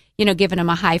back, giving them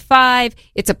a high five,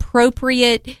 it's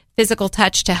appropriate physical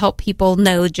touch to help people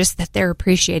know just that they're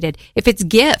appreciated. If it's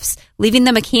gifts, leaving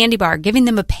them a candy bar, giving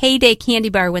them a payday candy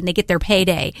bar when they get their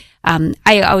payday.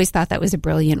 I always thought that was a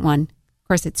brilliant one. Of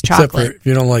course, it's chocolate. Except for if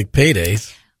you don't like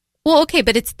paydays. Well, okay,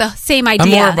 but it's the same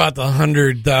idea. I'm more about the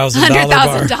 $100,000 bar.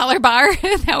 $100,000 bar.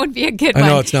 That would be a good one. I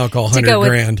know it's now called 100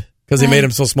 grand because they made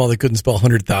them so small they couldn't spell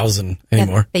 100,000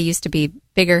 anymore. Yeah, they used to be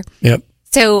bigger. Yep.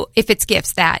 So if it's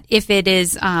gifts, if it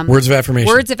is words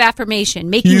of affirmation,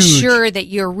 making sure that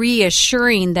you're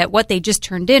reassuring that what they just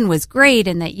turned in was great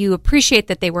and that you appreciate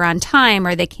that they were on time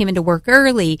or they came into work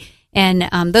early and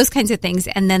those kinds of things.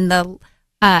 And then the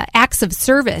acts of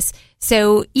service.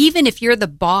 So even if you're the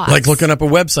boss, like looking up a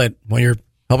website when you're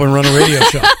helping run a radio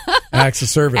show, acts of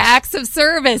service. Acts of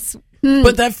service.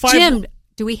 But that 5. Jim,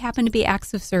 do we happen to be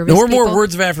acts of service? No, we're people? more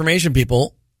words of affirmation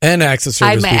people. And acts of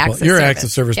service people. You're an acts of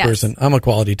service person. I'm a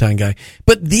quality time guy.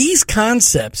 But these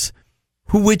concepts,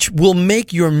 which will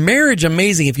make your marriage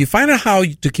amazing, if you find out how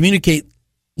to communicate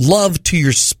love to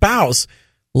your spouse,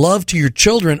 love to your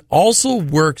children, also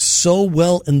works so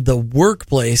well in the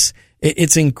workplace.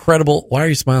 It's incredible. Why are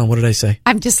you smiling? What did I say?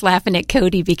 I'm just laughing at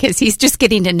Cody because he's just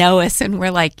getting to know us and we're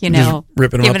like, giving him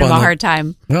a hard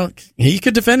time. Well, he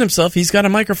could defend himself. He's got a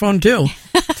microphone too.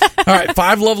 All right,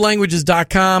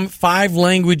 5lovelanguages.com, 5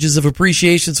 languages of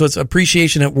appreciation. So it's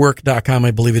appreciationatwork.com,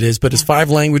 I believe it is, but it's 5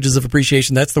 languages of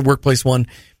appreciation. That's the workplace one.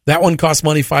 That one costs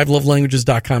money.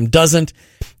 5lovelanguages.com doesn't.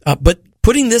 But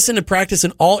putting this into practice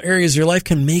in all areas of your life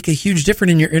can make a huge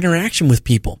difference in your interaction with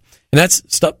people. And that's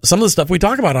some of the stuff we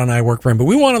talk about on I Work For Him, but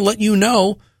we want to let you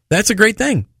know that's a great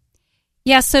thing.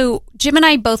 Yeah, so Jim and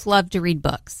I both love to read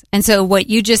books. And so what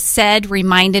you just said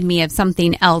reminded me of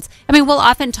something else. I mean, we'll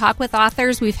often talk with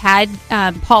authors. We've had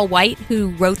Paul White, who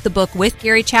wrote the book with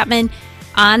Gary Chapman,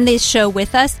 on this show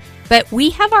with us. But we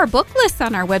have our book lists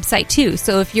on our website, too.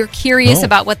 So if you're curious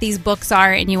about what these books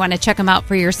are and you want to check them out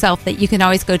for yourself, that you can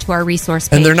always go to our resource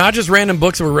page. And they're not just random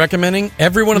books that we're recommending.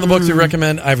 Every one of the books we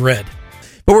recommend, I've read.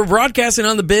 But we're broadcasting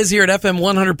on the Biz here at FM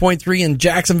 100.3 in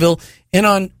Jacksonville. And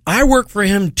on I Work For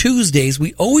Him Tuesdays,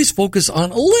 we always focus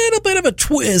on a little bit of a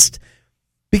twist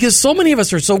because so many of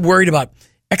us are so worried about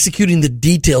executing the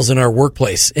details in our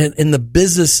workplace and in the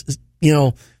business,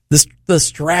 the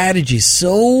strategy.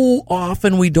 So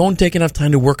often we don't take enough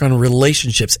time to work on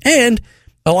relationships. And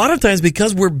a lot of times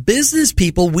because we're business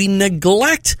people, we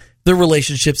neglect the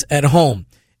relationships at home.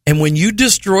 And when you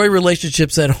destroy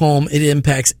relationships at home, it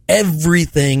impacts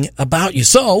everything about you.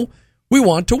 So we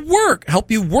want to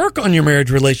help you work on your marriage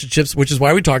relationships, which is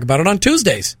why we talk about it on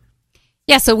Tuesdays.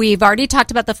 Yeah, so we've already talked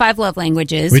about the 5 love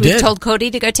languages. We've told Cody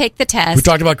to go take the test. We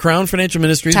talked about Crown Financial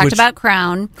Ministries. We talked about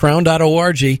Crown.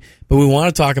 Crown.org. But we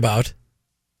want to talk about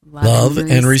love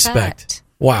and respect.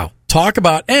 Wow.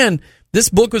 And this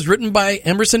book was written by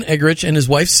Emerson Eggerichs and his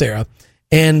wife, Sarah.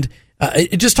 And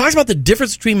it just talks about the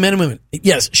difference between men and women.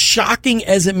 Yes, shocking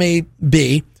as it may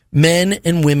be, men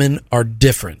and women are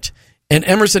different. And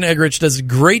Emerson Eggerichs does a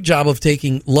great job of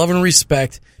taking love and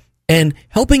respect and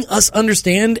helping us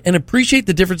understand and appreciate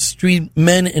the difference between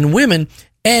men and women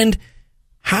and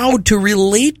how to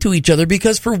relate to each other.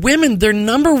 Because for women, their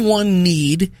number one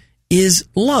need is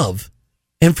love.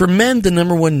 And for men, the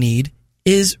number one need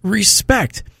is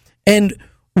respect. And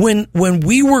when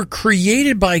we were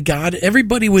created by God,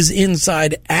 everybody was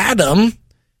inside Adam.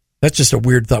 That's just a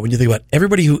weird thought when you think about it.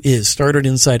 Everybody who is started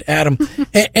inside Adam.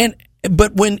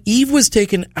 But when Eve was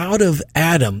taken out of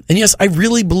Adam, and yes, I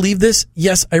really believe this.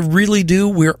 Yes, I really do.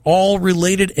 We're all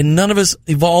related, and none of us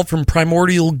evolved from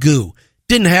primordial goo.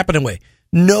 Didn't happen that way.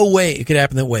 No way it could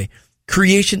happen that way.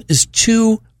 Creation is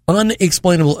too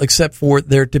unexplainable except for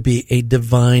there to be a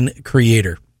divine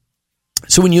creator.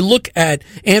 So when you look at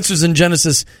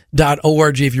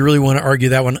answersingenesis.org, if you really want to argue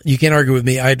that one, you can't argue with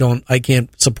me. I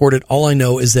can't support it. All I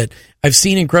know is that I've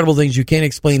seen incredible things you can't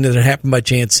explain that it happened by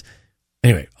chance.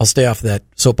 Anyway, I'll stay off of that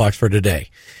soapbox for today.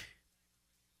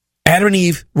 Adam and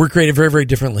Eve were created very, very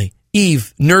differently.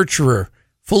 Eve, nurturer,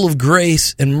 full of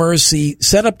grace and mercy,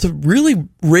 set up to really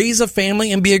raise a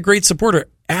family and be a great supporter.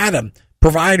 Adam,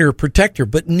 provider, protector,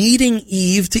 but needing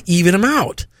Eve to even him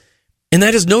out. And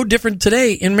that is no different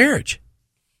today in marriage.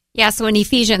 Yeah, so in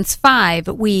Ephesians 5,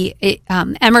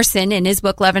 Emerson, in his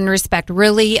book, Love and Respect,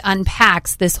 really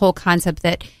unpacks this whole concept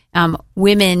that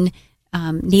women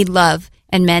need love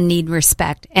and men need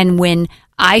respect. And when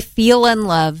I feel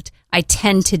unloved, I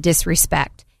tend to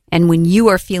disrespect. And when you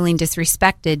are feeling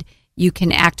disrespected, you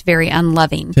can act very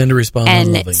unloving. Tend to respond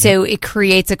unloving. And so it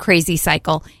creates a crazy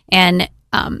cycle. And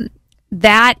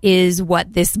that is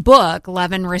what this book,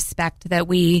 Love and Respect, that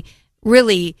we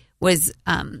really was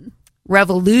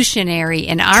revolutionary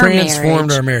in our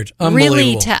transformed our marriage.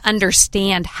 Really to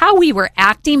understand how we were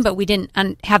acting, but we didn't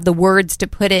have the words to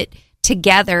put it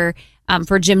together.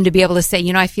 For Jim to be able to say,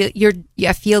 I feel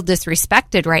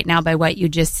disrespected right now by what you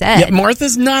just said. Yeah,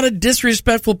 Martha's not a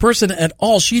disrespectful person at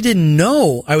all. She didn't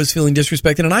know I was feeling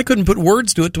disrespected, and I couldn't put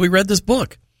words to it till we read this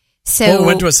book. So we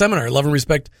went to a seminar, Love and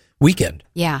Respect weekend.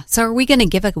 Yeah. So are we going to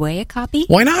give away a copy?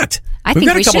 Why not? We've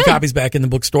got a couple copies back in the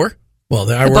bookstore. Well,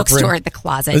 the bookstore at the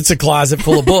closet. It's a closet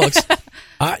full of books.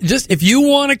 Just if you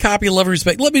want a copy of Love and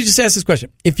Respect, let me just ask this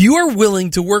question: if you are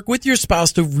willing to work with your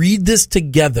spouse to read this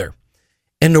together,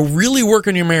 and to really work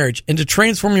on your marriage and to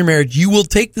transform your marriage, you will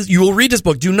read this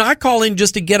book. Do not call in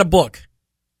just to get a book,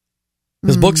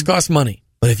 because books cost money.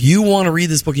 But if you want to read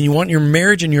this book and you want your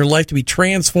marriage and your life to be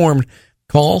transformed,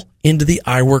 call into the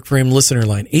I Work For Him listener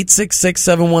line,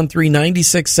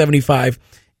 866-713-9675,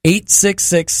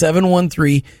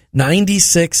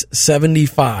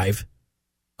 866-713-9675.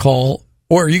 Call,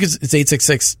 or it's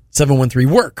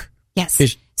 866-713-WORK. Yes.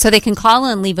 So they can call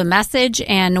and leave a message,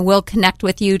 and we'll connect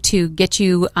with you to get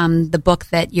you the book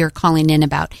that you're calling in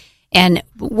about. And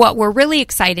what we're really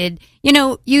excited,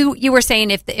 you were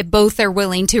saying if both are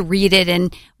willing to read it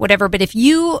and whatever, but if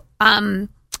you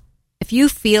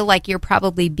feel like you're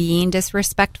probably being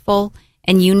disrespectful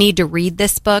and you need to read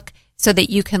this book so that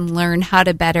you can learn how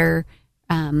to better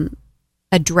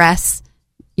address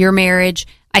your marriage,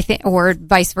 I think, or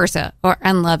vice versa, or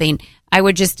unloving. I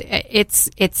would just, it's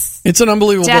an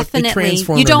unbelievable book. It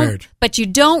transformed our marriage. But you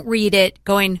don't read it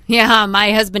going, yeah,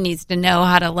 my husband needs to know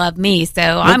how to love me, so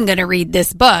I'm going to read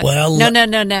this book. Well,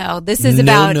 no. This is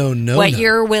about what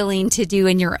you're willing to do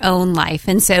in your own life.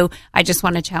 And so I just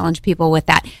want to challenge people with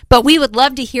that. But we would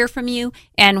love to hear from you,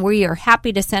 and we are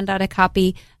happy to send out a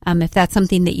copy if that's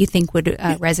something that you think would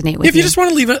resonate with you. If you just want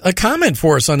to leave a comment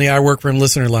for us on the I Work For Him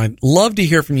listener line, love to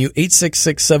hear from you,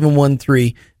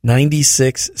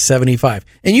 866-713-9675.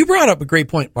 And you brought up a great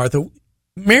point, Martha.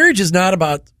 Marriage is not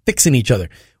about fixing each other.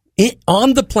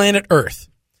 On the planet Earth,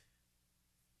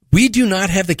 we do not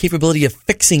have the capability of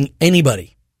fixing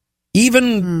anybody.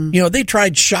 Even, they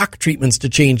tried shock treatments to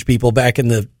change people back in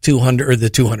the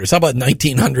 200s. How about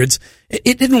 1900s?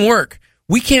 It didn't work.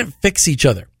 We can't fix each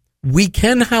other. We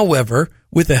can, however,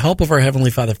 with the help of our Heavenly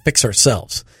Father, fix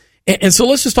ourselves. And so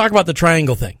let's just talk about the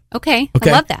triangle thing. Okay. I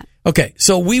love that. Okay,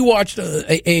 so we watched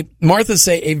Martha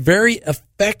say a very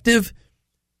effective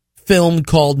film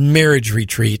called Marriage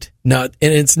Retreat. Not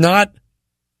Couples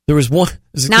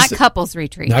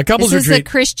Retreat. Not Couples Retreat. This is a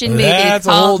Christian movie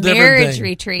called Marriage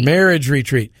Retreat. Marriage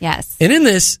Retreat. Yes. And in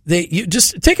this, you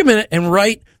just take a minute and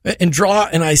write and draw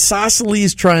an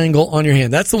isosceles triangle on your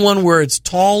hand. That's the one where it's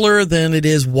taller than it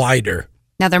is wider.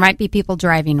 Now, there might be people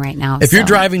driving right now. If you're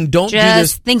driving, don't do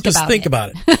this. Just think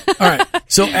about it. All right.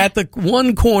 So at the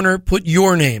one corner, put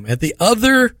your name. At the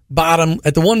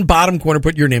one bottom corner,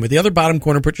 put your name. At the other bottom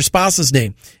corner, put your spouse's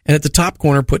name. And at the top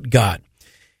corner, put God.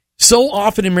 So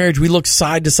often in marriage, we look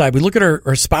side to side. We look at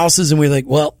our spouses and we're like,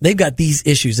 well, they've got these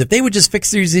issues. If they would just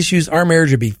fix these issues, our marriage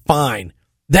would be fine.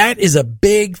 That is a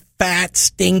big, fat,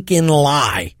 stinking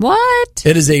lie. What?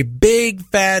 It is a big,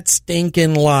 fat,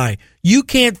 stinking lie. You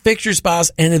can't fix your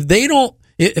spouse, and if they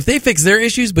fix their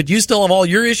issues, but you still have all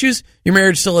your issues, your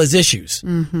marriage still has issues.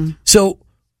 Mm-hmm. So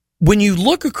when you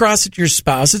look across at your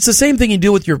spouse, it's the same thing you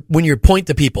do with when you point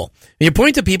to people. When you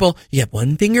point to people, you have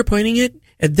one finger pointing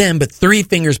at them, but three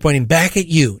fingers pointing back at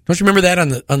you. Don't you remember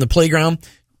that on the playground?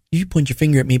 You point your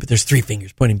finger at me, but there's three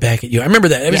fingers pointing back at you. I remember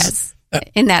that. Yes.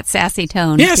 In that sassy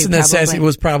tone. Yes, too, in that sassy. It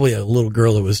was probably a little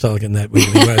girl that was talking that way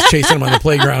when I was chasing them on the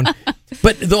playground.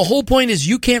 But the whole point is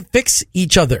you can't fix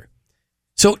each other.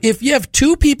 So if you have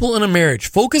two people in a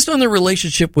marriage focused on their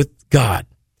relationship with God,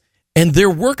 and they're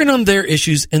working on their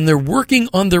issues and they're working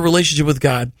on their relationship with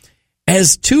God,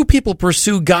 as two people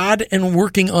pursue God and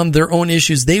working on their own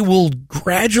issues, they will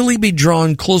gradually be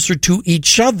drawn closer to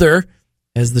each other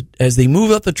as they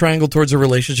move up the triangle towards a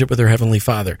relationship with their Heavenly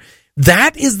Father.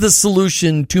 That is the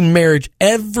solution to marriage.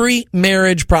 Every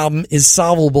marriage problem is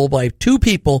solvable by two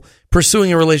people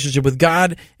pursuing a relationship with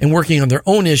God and working on their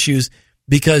own issues,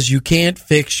 because you can't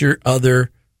fix your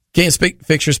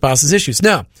spouse's issues.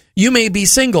 Now, you may be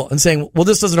single and saying, well,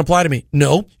 this doesn't apply to me.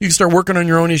 No, you can start working on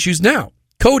your own issues now.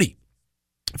 Cody,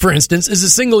 for instance, is a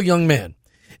single young man.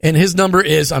 And his number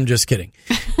is, I'm just kidding.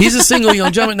 He's a single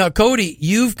young gentleman. Now, Cody,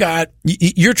 you've got,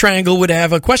 your triangle would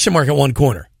have a question mark at one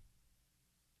corner.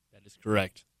 That is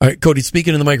correct. All right, Cody,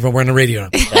 speaking in the microphone. We're on the radio now.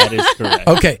 That is correct.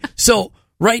 Okay, so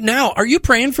right now, are you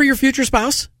praying for your future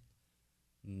spouse?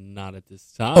 Not at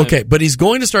this time. Okay, but he's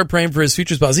going to start praying for his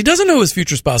future spouse. He doesn't know who his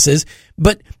future spouse is,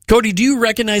 but Cody, do you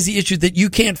recognize the issue that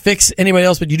you can't fix anybody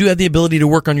else, but you do have the ability to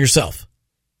work on yourself?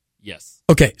 Yes.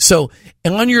 Okay, so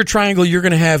on your triangle, you're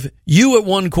going to have you at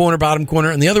one corner, bottom corner,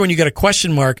 and the other one you got a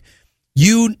question mark.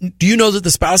 Do you know that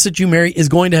the spouse that you marry is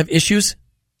going to have issues?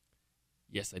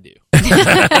 Yes, I do.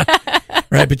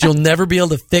 Right, but you'll never be able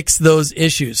to fix those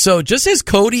issues. So just as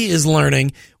Cody is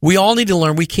learning, we all need to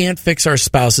learn. We can't fix our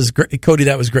spouses. Cody,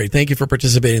 that was great. Thank you for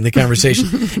participating in the conversation.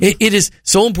 It is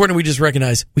so important we just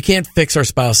recognize we can't fix our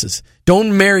spouses.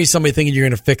 Don't marry somebody thinking you're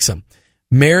going to fix them.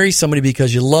 Marry somebody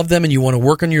because you love them and you want to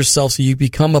work on yourself so you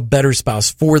become a better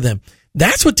spouse for them.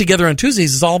 That's what Together on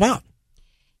Tuesdays is all about.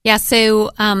 Yeah,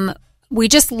 so we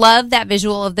just love that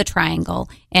visual of the triangle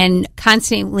and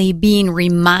constantly being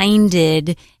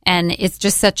reminded, and it's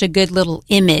just such a good little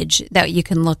image that you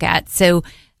can look at. So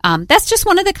that's just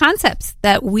one of the concepts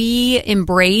that we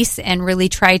embrace and really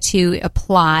try to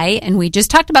apply. And we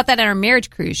just talked about that at our marriage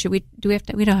cruise. We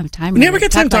don't have time. Yeah, we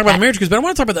got time to talk about the marriage cruise, but I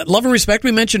want to talk about that Love and Respect.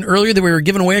 We mentioned earlier that we were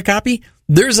giving away a copy.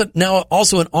 There's now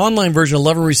also an online version of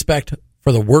Love and Respect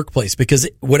for the workplace, because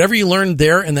whatever you learned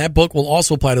there in that book will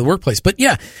also apply to the workplace. But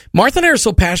yeah, Martha and I are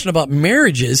so passionate about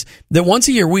marriages that once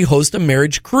a year we host a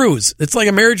marriage cruise. It's like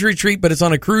a marriage retreat, but it's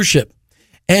on a cruise ship.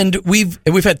 And we've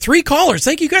had 3 callers.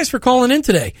 Thank you guys for calling in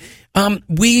today.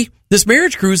 This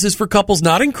marriage cruise is for couples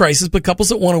not in crisis, but couples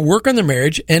that want to work on their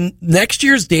marriage. And next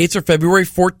year's dates are February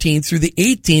 14th through the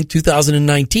 18th,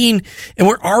 2019. And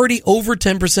we're already over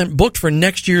 10% booked for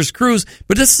next year's cruise.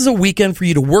 But this is a weekend for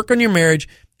you to work on your marriage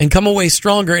and come away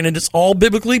stronger. And it's all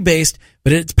biblically based,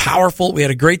 but it's powerful. We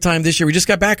had a great time this year. We just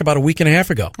got back about a week and a half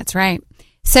ago. That's right.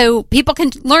 So people can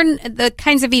learn the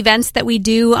kinds of events that we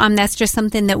do. That's just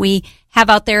something that we have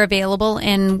out there available,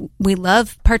 and we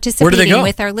love participating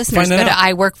with our listeners. Go to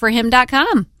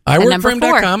iworkforhim.com.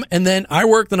 iworkforhim.com, and then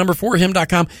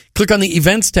iwork4him.com. Click on the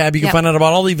events tab. You can find out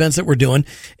about all the events that we're doing.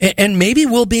 And maybe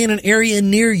we'll be in an area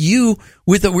near you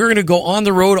with it. We're going to go on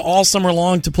the road all summer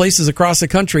long to places across the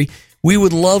country. We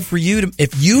would love for you to,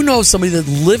 if you know somebody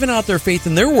that's living out their faith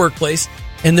in their workplace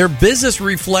and their business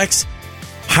reflects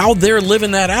how they're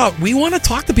living that out, we want to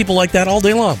talk to people like that all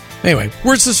day long. Anyway,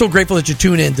 we're just so grateful that you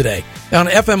tune in today on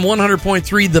FM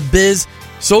 100.3 The Biz.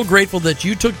 So grateful that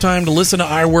you took time to listen to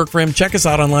I Work For Him. Check us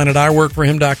out online at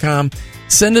iworkforhim.com.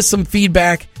 Send us some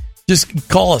feedback. Just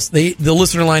call us. The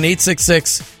listener line,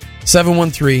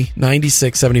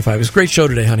 866-713-9675. It was a great show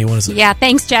today, honey. Wasn't it? Yeah,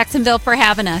 thanks, Jacksonville, for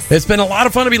having us. It's been a lot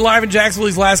of fun to be live in Jacksonville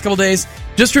these last couple days.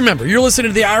 Just remember, you're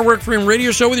listening to the I Work For Him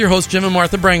radio show with your host, Jim and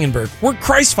Martha Brangenberg. We're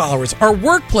Christ followers. Our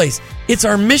workplace, it's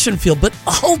our mission field. But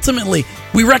ultimately,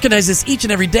 we recognize this each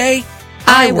and every day.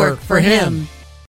 I work for Him.